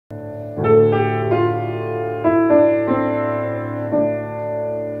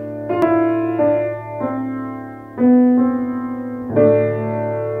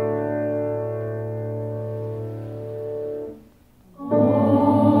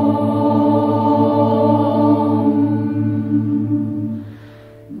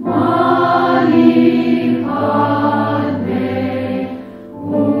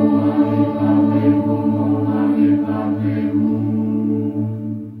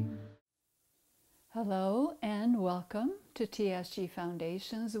Hello and welcome to TSG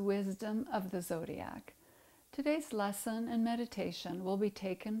Foundation's Wisdom of the Zodiac. Today's lesson and meditation will be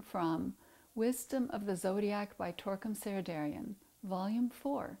taken from Wisdom of the Zodiac by Torkom Saraydarian, Volume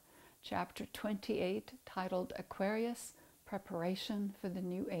 4, Chapter 28, titled Aquarius, Preparation for the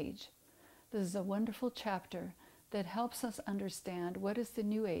New Age. This is a wonderful chapter that helps us understand what is the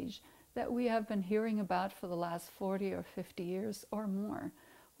New Age that we have been hearing about for the last 40 or 50 years or more.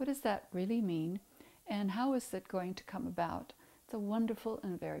 What does that really mean? And how is it going to come about? It's a wonderful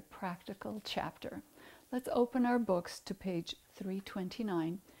and very practical chapter. Let's open our books to page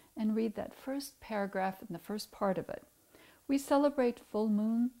 329 and read that first paragraph in the first part of it. We celebrate full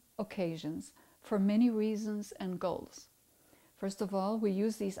moon occasions for many reasons and goals. First of all, we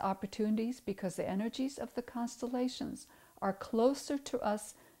use these opportunities because the energies of the constellations are closer to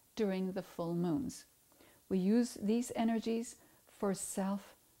us during the full moons. We use these energies for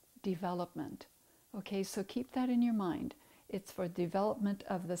self-development. Okay, so keep that in your mind. It's for development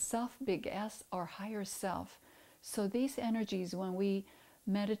of the self, big S, or higher self. So these energies, when we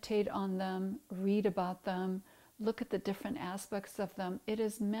meditate on them, read about them, look at the different aspects of them, it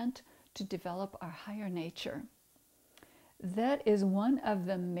is meant to develop our higher nature. That is one of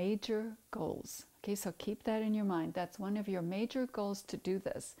the major goals. Okay, so keep that in your mind. That's one of your major goals to do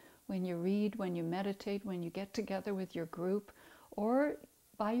this. When you read, when you meditate, when you get together with your group, or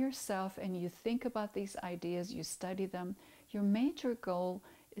by yourself and you think about these ideas, you study them, your major goal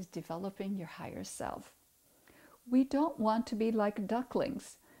is developing your higher self. We don't want to be like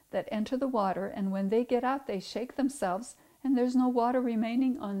ducklings that enter the water, and when they get out, they shake themselves and there's no water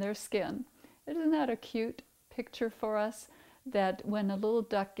remaining on their skin. Isn't that a cute picture for us? That when a little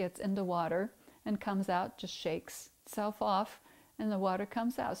duck gets into water and comes out, just shakes itself off and the water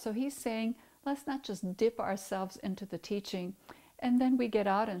comes out. So he's saying, let's not just dip ourselves into the teaching and then we get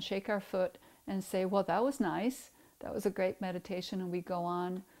out and shake our foot and say, well, that was nice. That was a great meditation. And we go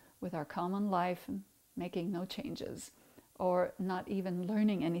on with our common life and making no changes or not even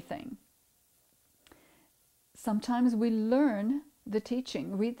learning anything. Sometimes we learn the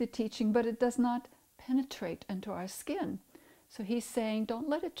teaching, read the teaching, but it does not penetrate into our skin. So he's saying, don't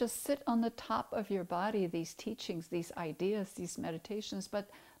let it just sit on the top of your body, these teachings, these ideas, these meditations, but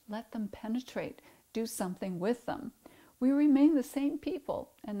let them penetrate, do something with them. We remain the same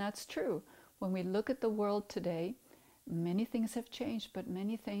people, and that's true. When we look at the world today, many things have changed, but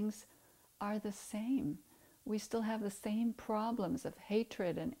many things are the same. We still have the same problems of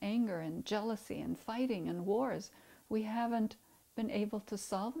hatred and anger and jealousy and fighting and wars. We haven't been able to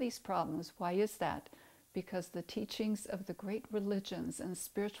solve these problems. Why is that? Because the teachings of the great religions and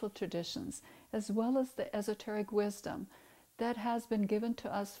spiritual traditions, as well as the esoteric wisdom that has been given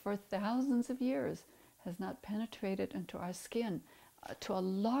to us for thousands of years, has not penetrated into our skin to a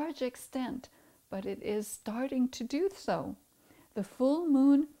large extent, but it is starting to do so. The full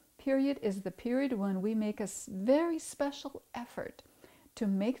moon period is the period when we make a very special effort to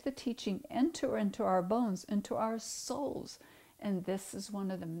make the teaching enter into our bones, into our souls. And this is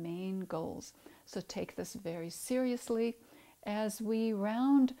one of the main goals. So take this very seriously as we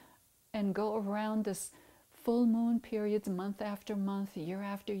round and go around this full moon periods month after month, year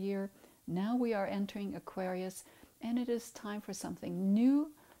after year. Now we are entering Aquarius, and it is time for something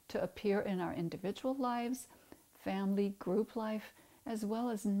new to appear in our individual lives, family, group life, as well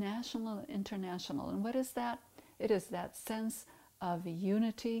as national and international. And what is that? It is that sense of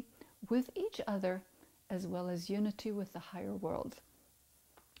unity with each other, as well as unity with the higher world.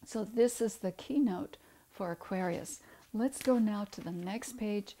 So this is the keynote for Aquarius. Let's go now to the next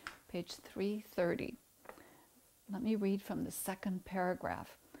page, page 330. Let me read from the second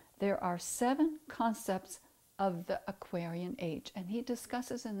paragraph. There are 7 concepts of the Aquarian age, and he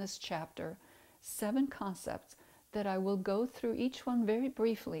discusses in this chapter 7 concepts that I will go through each one very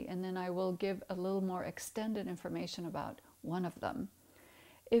briefly, and then I will give a little more extended information about one of them.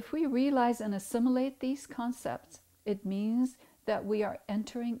 If we realize and assimilate these concepts, it means that we are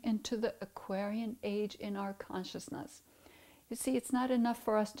entering into the Aquarian age in our consciousness. You see, it's not enough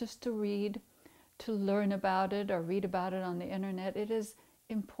for us just to read, to learn about it, or read about it on the internet. It is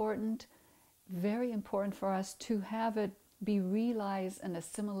important, very important for us to have it be realized and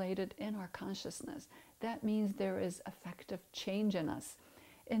assimilated in our consciousness. That means there is effective change in us,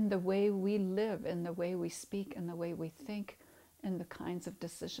 in the way we live, in the way we speak, in the way we think, and the kinds of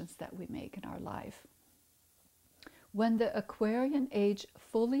decisions that we make in our life. When the Aquarian age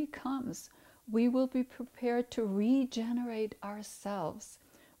fully comes, we will be prepared to regenerate ourselves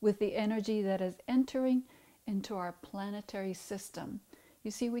with the energy that is entering into our planetary system. You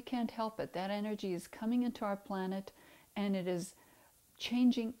see, we can't help it. That energy is coming into our planet and it is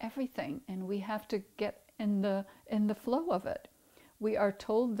changing everything, and we have to get in the flow of it. We are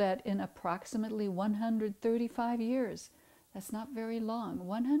told that in approximately 135 years, that's not very long,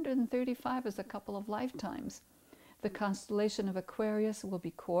 135 is a couple of lifetimes, the constellation of Aquarius will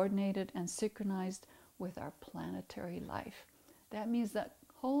be coordinated and synchronized with our planetary life. That means that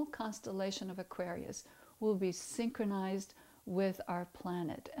whole constellation of Aquarius will be synchronized with our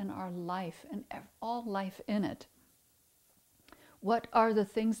planet and our life and all life in it. What are the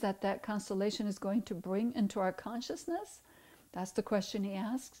things that that constellation is going to bring into our consciousness? That's the question he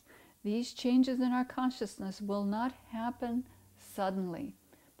asks. These changes in our consciousness will not happen suddenly,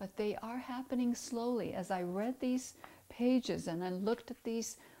 but they are happening slowly. As I read these pages and I looked at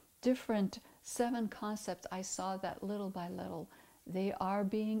these different 7 concepts, I saw that little by little, they are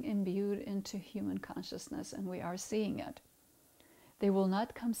being imbued into human consciousness, and we are seeing it. They will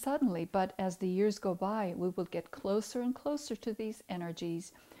not come suddenly, but as the years go by, we will get closer and closer to these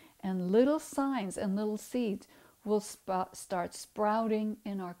energies, and little signs and little seeds will start sprouting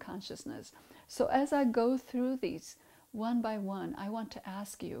in our consciousness. So as I go through these one by one, I want to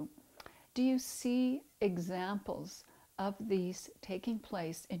ask you, do you see examples of these taking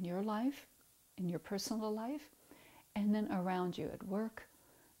place in your life, in your personal life, and then around you at work,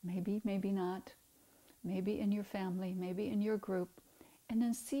 maybe, maybe not, maybe in your family, maybe in your group, and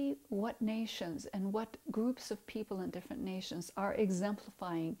then see what nations and what groups of people in different nations are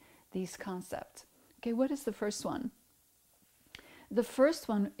exemplifying these concepts. Okay, what is the first one? The first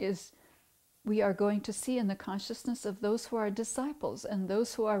one is we are going to see in the consciousness of those who are disciples and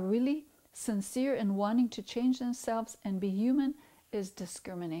those who are really sincere in wanting to change themselves and be human is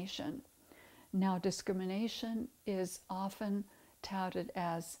discrimination. Now, discrimination is often touted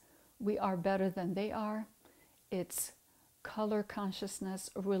as we are better than they are. It's color consciousness,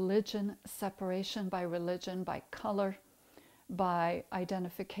 religion, separation by religion, by color, by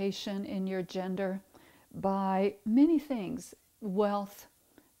identification in your gender, by many things, wealth,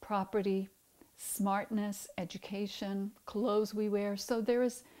 property, smartness, education, clothes we wear. So there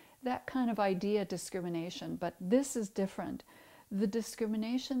is that kind of idea, discrimination, but this is different. The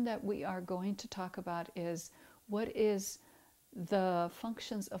discrimination that we are going to talk about is what is the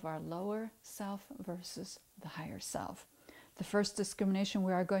functions of our lower self versus the higher self. The first discrimination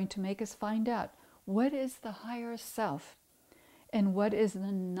we are going to make is find out what is the higher self and what is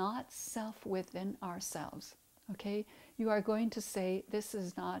the not self within ourselves. Okay, you are going to say, this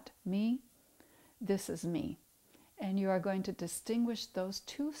is not me, this is me. And you are going to distinguish those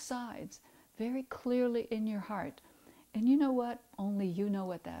two sides very clearly in your heart. And you know what? Only you know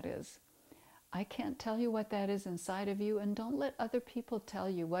what that is. I can't tell you what that is inside of you, and don't let other people tell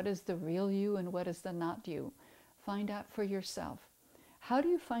you what is the real you and what is the not you. Find out for yourself. How do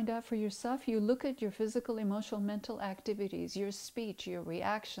you find out for yourself? You look at your physical, emotional, mental activities, your speech, your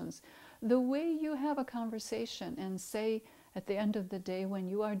reactions, the way you have a conversation, and say at the end of the day when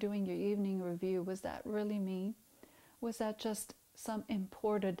you are doing your evening review, was that really me? Was that just some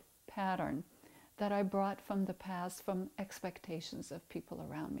imported pattern that I brought from the past, from expectations of people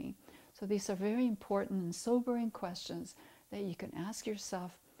around me? So these are very important and sobering questions that you can ask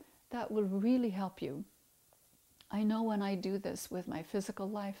yourself that will really help you. I know when I do this with my physical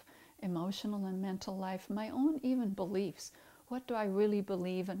life, emotional and mental life, my own even beliefs, what do I really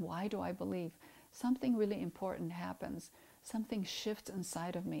believe and why do I believe? Something really important happens. Something shifts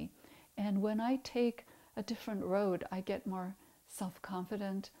inside of me. And when I take a different road, I get more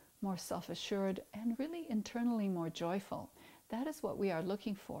self-confident, more self-assured, and really internally more joyful. That is what we are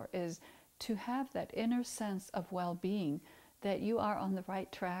looking for, is to have that inner sense of well-being, that you are on the right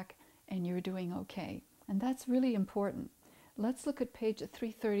track and you're doing okay. And that's really important. Let's look at page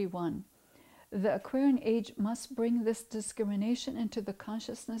 331. The Aquarian age must bring this discrimination into the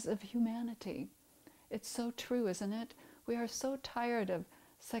consciousness of humanity. It's so true, isn't it? We are so tired of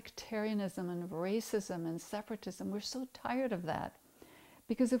sectarianism and racism and separatism. We're so tired of that.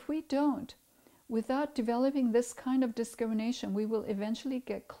 Because if we don't, without developing this kind of discrimination, we will eventually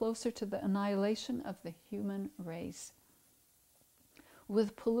get closer to the annihilation of the human race.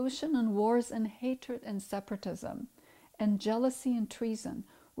 With pollution and wars and hatred and separatism and jealousy and treason,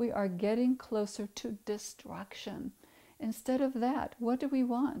 we are getting closer to destruction. Instead of that, what do we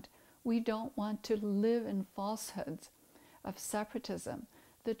want? We don't want to live in falsehoods of separatism.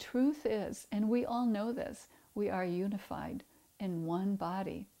 The truth is, and we all know this, we are unified in one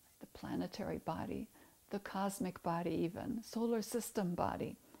body, the planetary body, the cosmic body even, solar system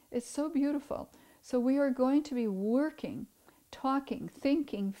body. It's so beautiful. So we are going to be working, talking,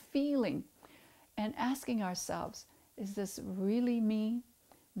 thinking, feeling, and asking ourselves, is this really me,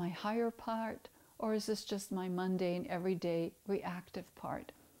 my higher part, Or is this just my mundane, everyday, reactive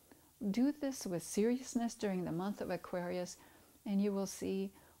part? Do this with seriousness during the month of Aquarius, and you will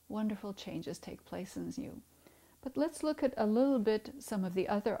see wonderful changes take place in you. But let's look at a little bit some of the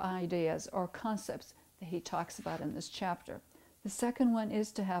other ideas or concepts that he talks about in this chapter. The second one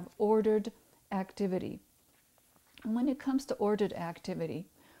is to have ordered activity. And when it comes to ordered activity,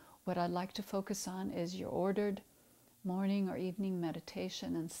 what I'd like to focus on is your ordered morning or evening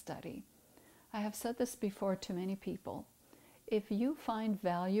meditation and study. I have said this before to many people. If you find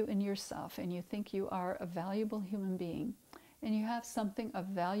value in yourself and you think you are a valuable human being and you have something of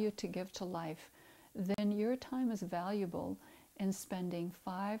value to give to life, then your time is valuable in spending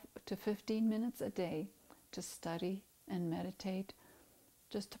 5 to 15 minutes a day to study and meditate,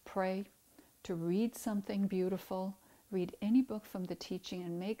 just to pray, to read something beautiful, read any book from the teaching,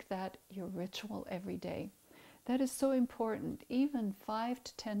 and make that your ritual every day. That is so important. Even 5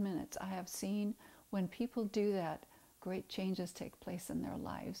 to 10 minutes, I have seen when people do that, great changes take place in their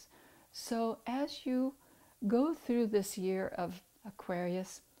lives. So as you go through this year of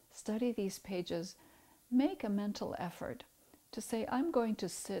Aquarius, study these pages, make a mental effort to say, I'm going to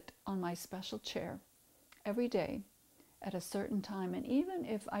sit on my special chair every day at a certain time. And even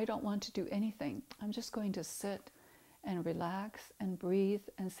if I don't want to do anything, I'm just going to sit and relax and breathe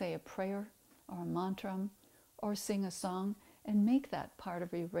and say a prayer or a mantra or sing a song and make that part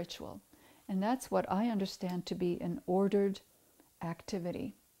of your ritual. And that's what I understand to be an ordered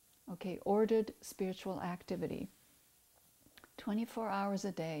activity. Okay, ordered spiritual activity. 24 hours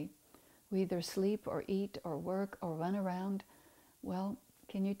a day. We either sleep or eat or work or run around. Well,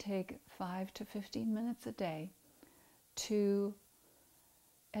 can you take 5 to 15 minutes a day to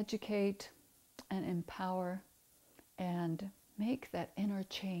educate and empower and make that inner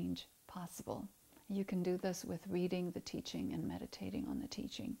change possible? You can do this with reading the teaching and meditating on the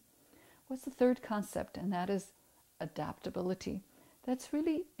teaching. What's the third concept? And that is adaptability. That's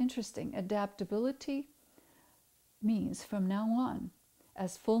really interesting. Adaptability means from now on,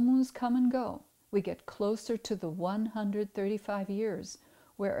 as full moons come and go, we get closer to the 135 years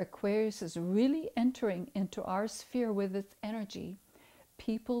where Aquarius is really entering into our sphere with its energy.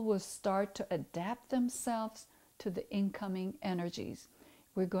 People will start to adapt themselves to the incoming energies.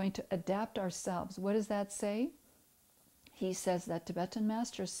 We're going to adapt ourselves. What does that say? He says, that Tibetan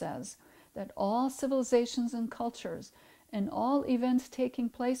master says, that all civilizations and cultures and all events taking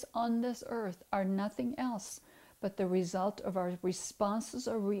place on this earth are nothing else but the result of our responses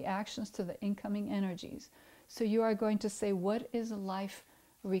or reactions to the incoming energies. So you are going to say, what is life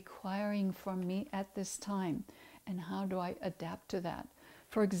requiring from me at this time? And how do I adapt to that?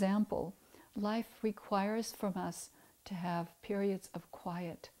 For example, life requires from us to have periods of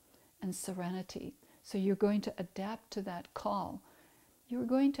quiet and serenity. So you're going to adapt to that call. You're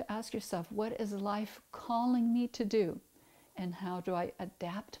going to ask yourself, what is life calling me to do? And how do I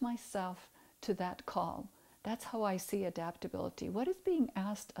adapt myself to that call? That's how I see adaptability. What is being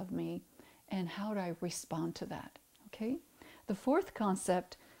asked of me and how do I respond to that? Okay? The fourth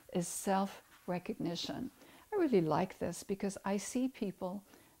concept is self-recognition. I really like this because I see people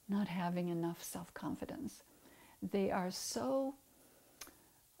not having enough self-confidence. They are so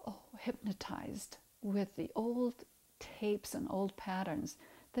hypnotized with the old tapes and old patterns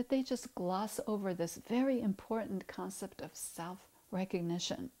that they just gloss over this very important concept of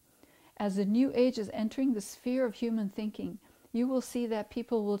self-recognition. As the new age is entering the sphere of human thinking, you will see that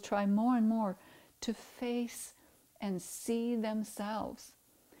people will try more and more to face and see themselves.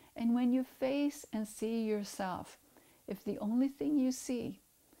 And when you face and see yourself, if the only thing you see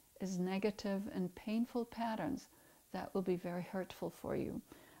is negative and painful patterns, that will be very hurtful for you.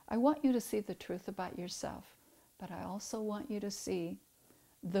 I want you to see the truth about yourself, but I also want you to see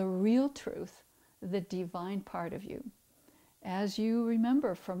the real truth, the divine part of you. As you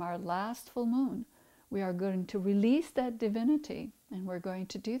remember from our last full moon, we are going to release that divinity, and we're going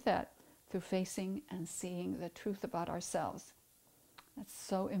to do that through facing and seeing the truth about ourselves. That's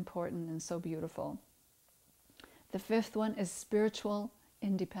so important and so beautiful. The fifth one is spiritual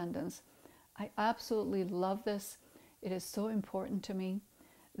independence. I absolutely love this. It is so important to me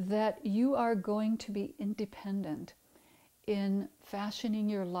that you are going to be independent in fashioning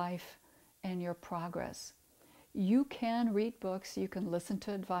your life and your progress. You can read books, you can listen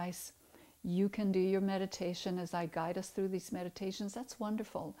to advice, you can do your meditation as I guide us through these meditations. That's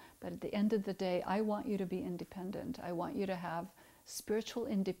wonderful. But at the end of the day, I want you to be independent. I want you to have spiritual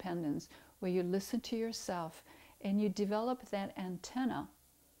independence where you listen to yourself and you develop that antenna,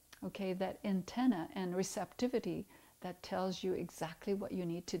 okay, that antenna and receptivity that tells you exactly what you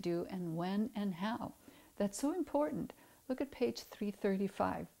need to do and when and how. That's so important. Look at page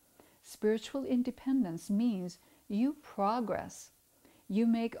 335. Spiritual independence means you progress. You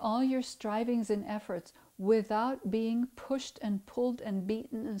make all your strivings and efforts without being pushed and pulled and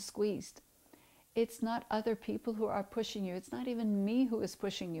beaten and squeezed. It's not other people who are pushing you. It's not even me who is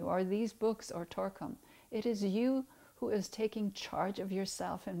pushing you, or these books, or Torkom. It is you who is taking charge of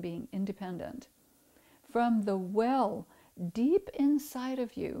yourself and being independent. From the well deep inside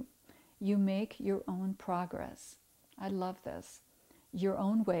of you, you make your own progress. I love this. Your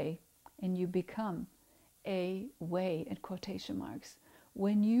own way, and you become a way, in quotation marks.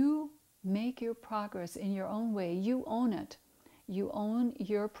 When you make your progress in your own way, you own it. You own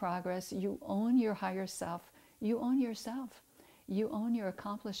your progress. You own your higher self. You own yourself. You own your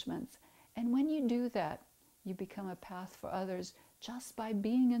accomplishments. And when you do that, you become a path for others just by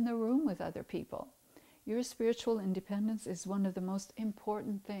being in the room with other people. Your spiritual independence is one of the most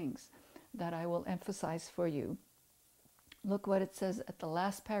important things that I will emphasize for you. Look what it says at the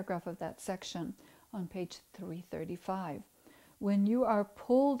last paragraph of that section on page 335. When you are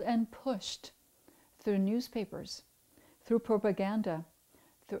pulled and pushed through newspapers, through propaganda,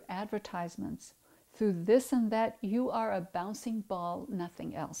 through advertisements, through this and that, you are a bouncing ball,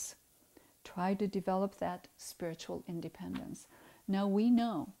 nothing else. Try to develop that spiritual independence. Now we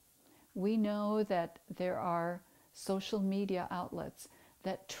know that there are social media outlets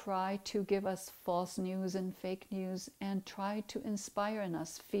that try to give us false news and fake news and try to inspire in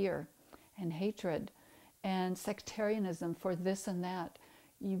us fear and hatred and sectarianism for this and that.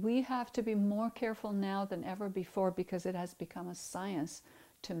 We have to be more careful now than ever before, because it has become a science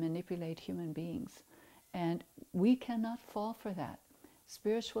to manipulate human beings. And we cannot fall for that.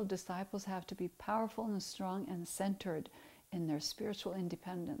 Spiritual disciples have to be powerful and strong and centered in their spiritual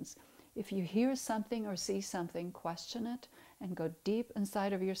independence. If you hear something or see something, question it and go deep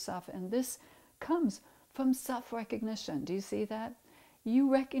inside of yourself. And this comes from self-recognition. Do you see that?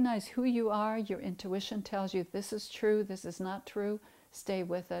 You recognize who you are. Your intuition tells you this is true, this is not true. Stay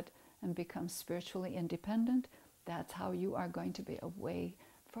with it and become spiritually independent. That's how you are going to be a way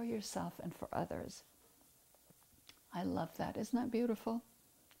for yourself and for others. I love that. Isn't that beautiful?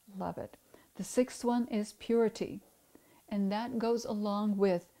 Love it. The sixth one is purity. And that goes along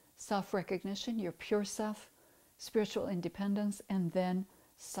with self-recognition, your pure self, spiritual independence, and then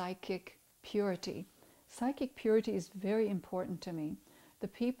psychic purity. Psychic purity is very important to me. The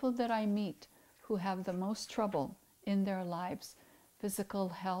people that I meet who have the most trouble in their lives, physical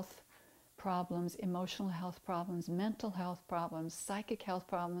health problems, emotional health problems, mental health problems, psychic health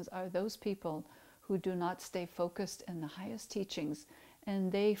problems, are those people who do not stay focused in the highest teachings,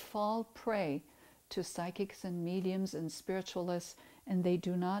 and they fall prey to psychics and mediums and spiritualists, and they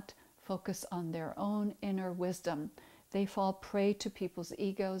do not focus on their own inner wisdom. They fall prey to people's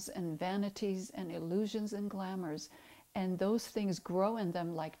egos and vanities and illusions and glamours, and those things grow in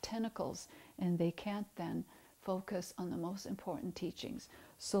them like tentacles, and they can't then focus on the most important teachings.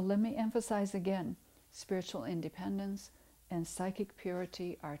 So let me emphasize again, spiritual independence and psychic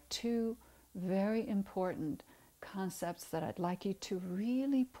purity are two very important concepts that I'd like you to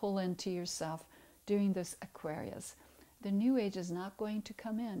really pull into yourself during this Aquarius. The new age is not going to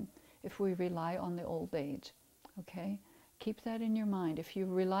come in if we rely on the old age. Okay? Keep that in your mind. If you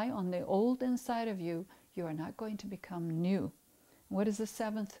rely on the old inside of you, you are not going to become new. What is the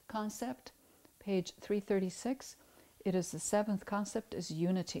seventh concept? Page 336. It is the seventh concept is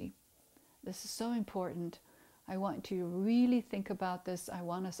unity. This is so important. I want you to really think about this. I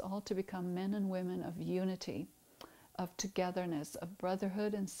want us all to become men and women of unity, of togetherness, of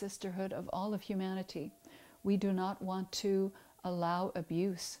brotherhood and sisterhood of all of humanity. We do not want to allow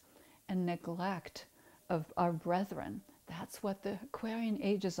abuse and neglect of our brethren. That's what the Aquarian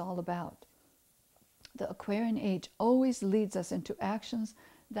age is all about. The Aquarian age always leads us into actions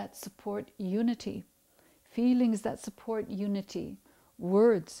that support unity, feelings that support unity,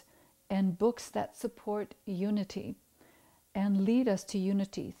 words and books that support unity and lead us to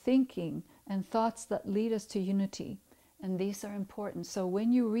unity, thinking and thoughts that lead us to unity. And these are important. So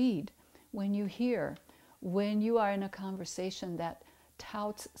when you read, when you hear, when you are in a conversation that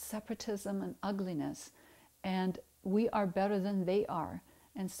touts separatism and ugliness, and we are better than they are,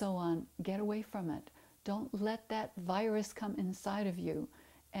 and so on, get away from it. Don't let that virus come inside of you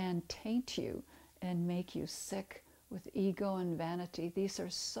and taint you and make you sick with ego and vanity. These are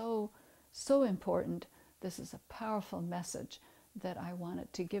so important. This is a powerful message that I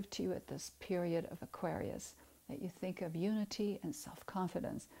wanted to give to you at this period of Aquarius, that you think of unity and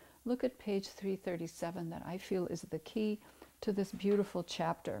self-confidence. Look at page 337 that I feel is the key to this beautiful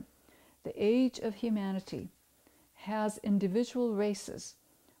chapter. The age of humanity has individual races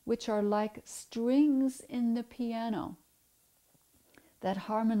which are like strings in the piano. that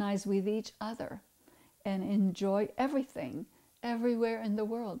harmonize with each other and enjoy everything everywhere in the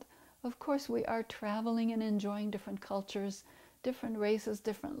world. Of course, we are traveling and enjoying different cultures, different races,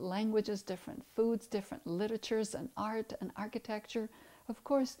 different languages, different foods, different literatures and art and architecture. Of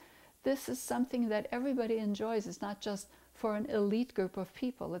course, this is something that everybody enjoys. It's not just for an elite group of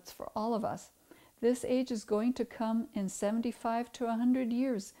people, it's for all of us. This age is going to come in 75 to 100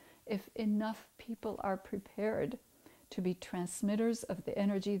 years if enough people are prepared to be transmitters of the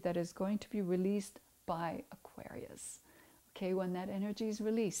energy that is going to be released by Aquarius. Okay, when that energy is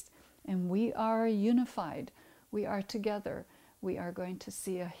released and we are unified, we are together, we are going to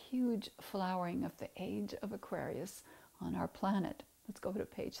see a huge flowering of the age of Aquarius on our planet. Let's go to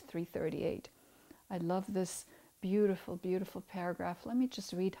page 338. I love this beautiful, beautiful paragraph. Let me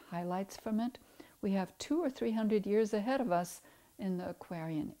just read highlights from it. We have 200 or 300 years ahead of us in the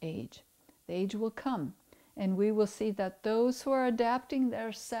Aquarian age. The age will come, and we will see that those who are adapting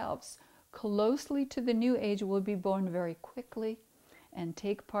themselves closely to the new age will be born very quickly and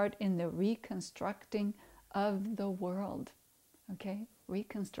take part in the reconstructing of the world. Okay?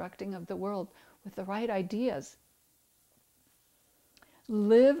 Reconstructing of the world with the right ideas.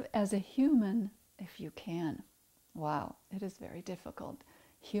 Live as a human if you can. Wow, it is very difficult.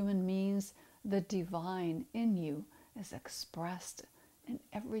 Human means the divine in you is expressed in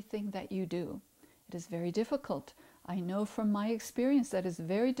everything that you do. It is very difficult. I know from my experience that it's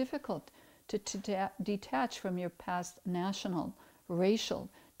very difficult to detach from your past national, racial,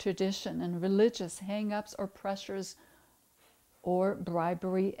 tradition, and religious hang-ups or pressures or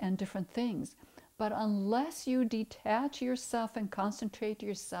bribery and different things. But unless you detach yourself and concentrate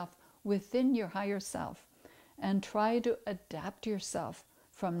yourself within your higher self and try to adapt yourself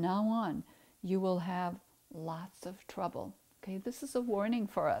from now on, you will have lots of trouble. Okay, this is a warning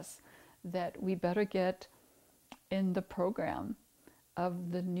for us that we better get in the program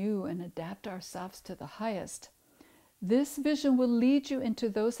of the new and adapt ourselves to the highest. This vision will lead you into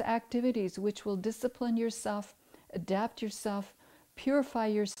those activities which will discipline yourself, adapt yourself, purify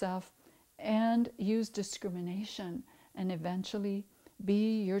yourself, and use discrimination, and eventually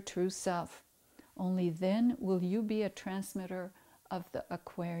be your true self. Only then will you be a transmitter of the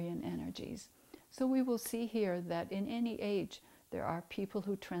Aquarian energies. So we will see here that in any age, there are people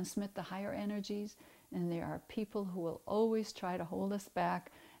who transmit the higher energies, and there are people who will always try to hold us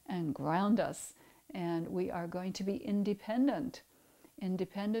back and ground us. And we are going to be independent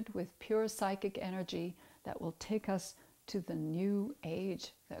with pure psychic energy that will take us to the new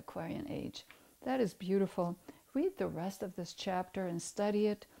age, the Aquarian age. That is beautiful. Read the rest of this chapter and study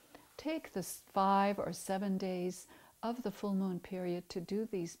it. Take the 5 or 7 days of the full moon period to do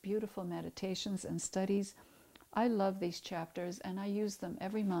these beautiful meditations and studies. I love these chapters and I use them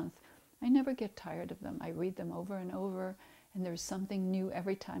every month. I never get tired of them. I read them over and over, and there's something new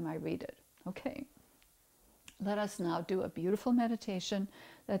every time I read it. Okay. Let us now do a beautiful meditation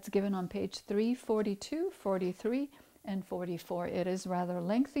that's given on page 342, 43, and 44. It is rather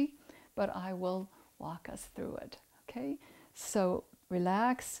lengthy, but I will walk us through it. Okay? So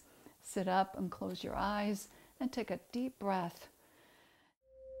relax, sit up and close your eyes and take a deep breath.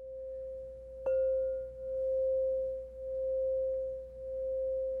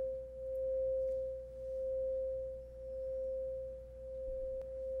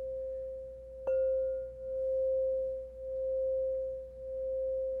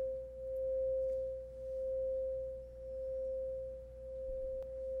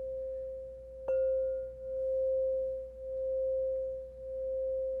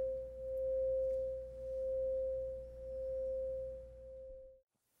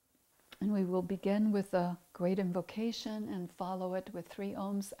 And we will begin with a great invocation and follow it with 3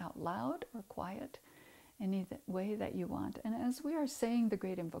 ohms out loud or quiet, any way that you want. And as we are saying the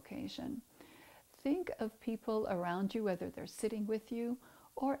great invocation, think of people around you, whether they're sitting with you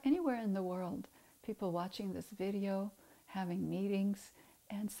or anywhere in the world, people watching this video, having meetings,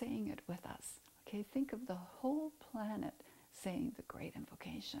 and saying it with us. Okay, think of the whole planet saying the great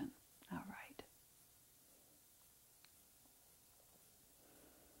invocation. All right.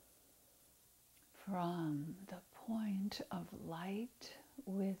 From the point of light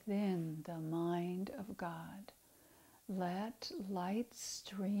within the mind of God, let light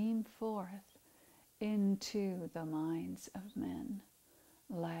stream forth into the minds of men.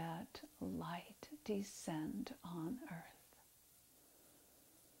 Let light descend on earth.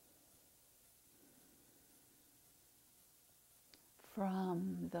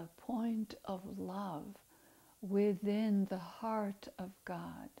 From the point of love within the heart of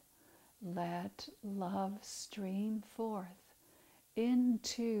God, let love stream forth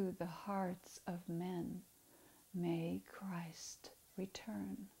into the hearts of men. May Christ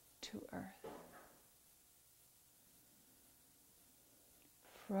return to earth.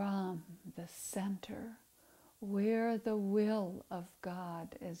 From the center, where the will of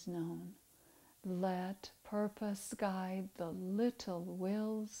God is known, let purpose guide the little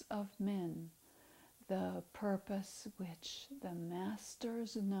wills of men, the purpose which the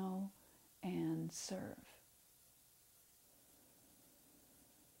masters know and serve.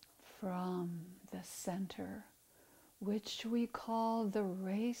 From the center, which we call the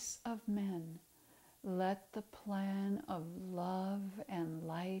race of men, let the plan of love and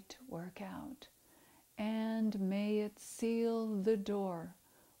light work out, and may it seal the door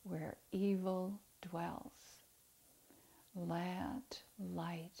where evil dwells. Let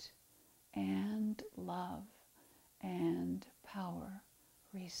light and love and power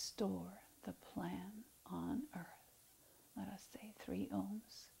restore the plan on earth. Let us say 3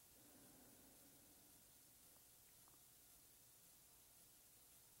 ohms.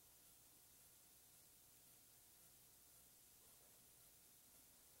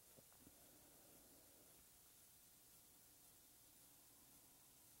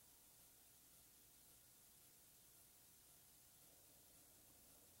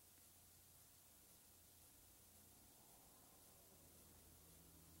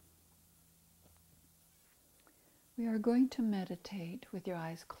 We are going to meditate with your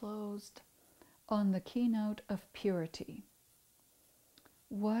eyes closed on the keynote of purity.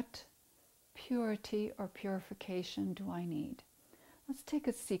 What purity or purification do I need? Let's take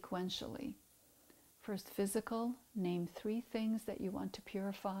it sequentially. First, physical, name 3 things that you want to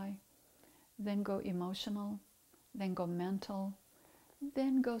purify. Then go emotional, then go mental,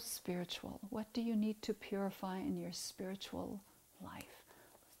 then go spiritual. What do you need to purify in your spiritual life?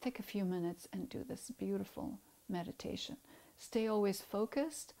 Let's take a few minutes and do this beautiful meditation. Stay always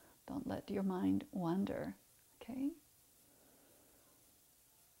focused. Don't let your mind wander. Okay?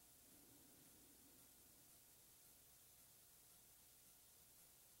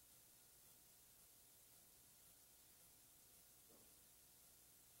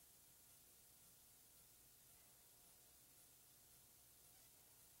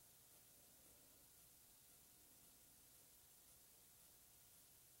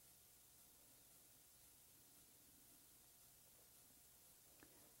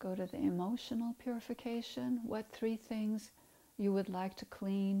 Go to the emotional purification. What 3 things you would like to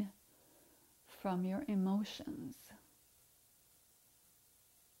clean from your emotions?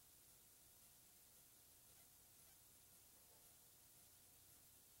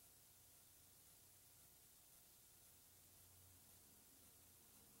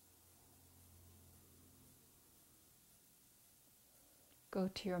 Go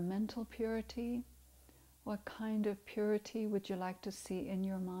to your mental purity. What kind of purity would you like to see in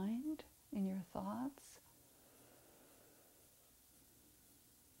your mind, in your thoughts?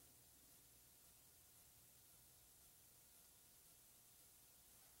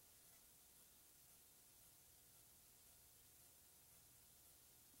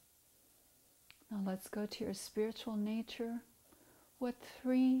 Now let's go to your spiritual nature. What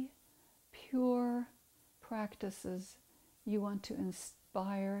 3 pure practices you want to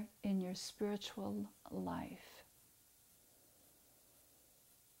inspire in your spiritual life?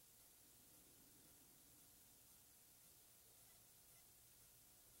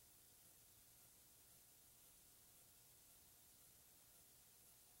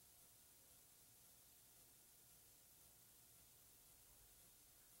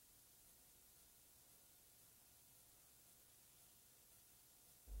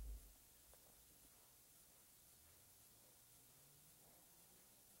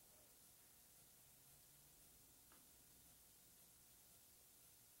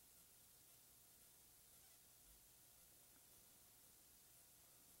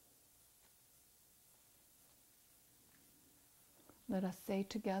 Let us say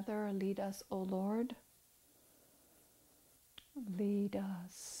together, lead us, O Lord. Lead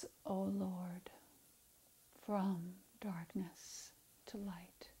us, O Lord, from darkness to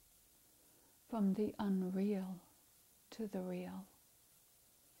light, from the unreal to the real,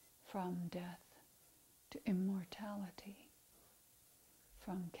 from death to immortality,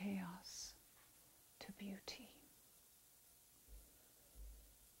 from chaos to beauty.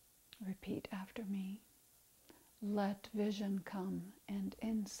 Repeat after me. Let vision come and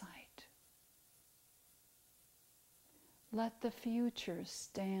insight. Let the future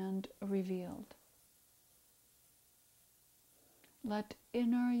stand revealed. Let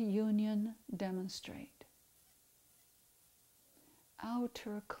inner union demonstrate.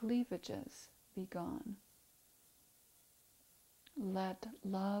 Outer cleavages be gone. Let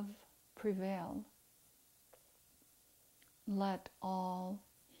love prevail. let all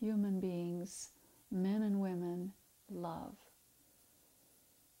human beings, men and women, love.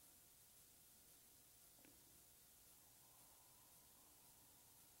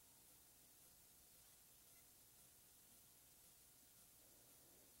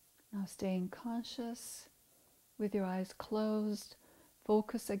 Now staying conscious with your eyes closed,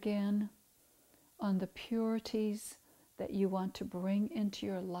 focus again on the purities that you want to bring into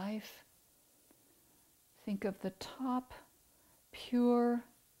your life. Think of the top pure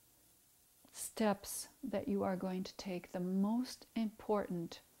steps that you are going to take, the most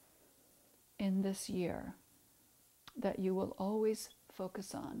important in this year that you will always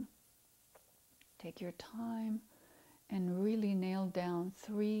focus on. Take your time and really nail down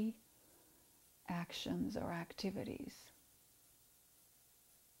 3 actions or activities.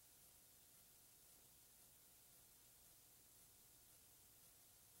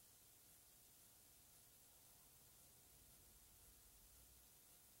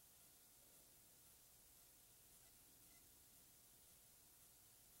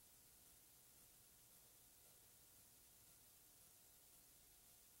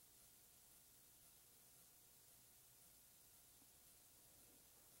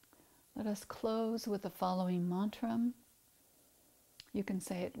 Let us close with the following mantra. You can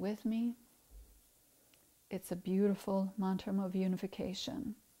say it with me. It's a beautiful mantra of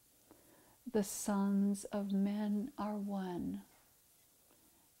unification. The sons of men are one,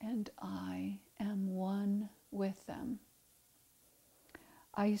 and I am one with them.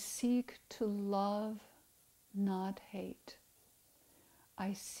 I seek to love, not hate.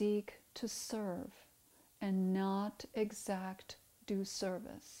 I seek to serve and not exact due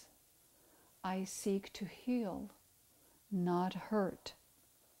service. I seek to heal, not hurt.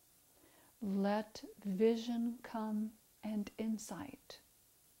 Let vision come and insight.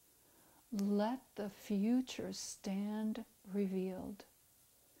 Let the future stand revealed.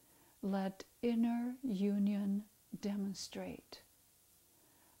 Let inner union demonstrate.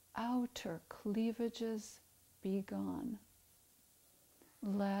 Outer cleavages be gone.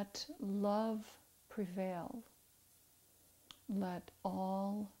 Let love prevail. Let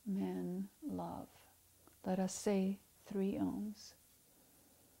all men love. Let us say 3 Ohms.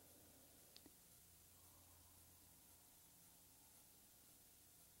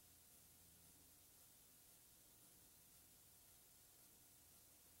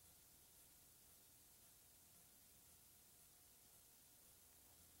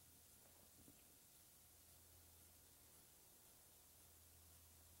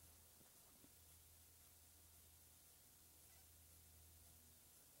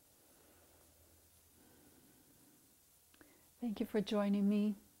 Thank you for joining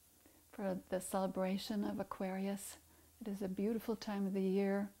me for the celebration of Aquarius. It is a beautiful time of the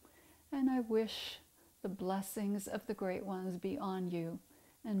year, and I wish the blessings of the Great Ones be on you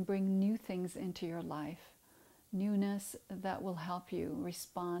and bring new things into your life, newness that will help you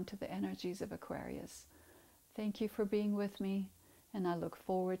respond to the energies of Aquarius. Thank you for being with me, and I look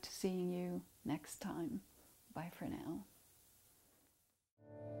forward to seeing you next time. Bye for now.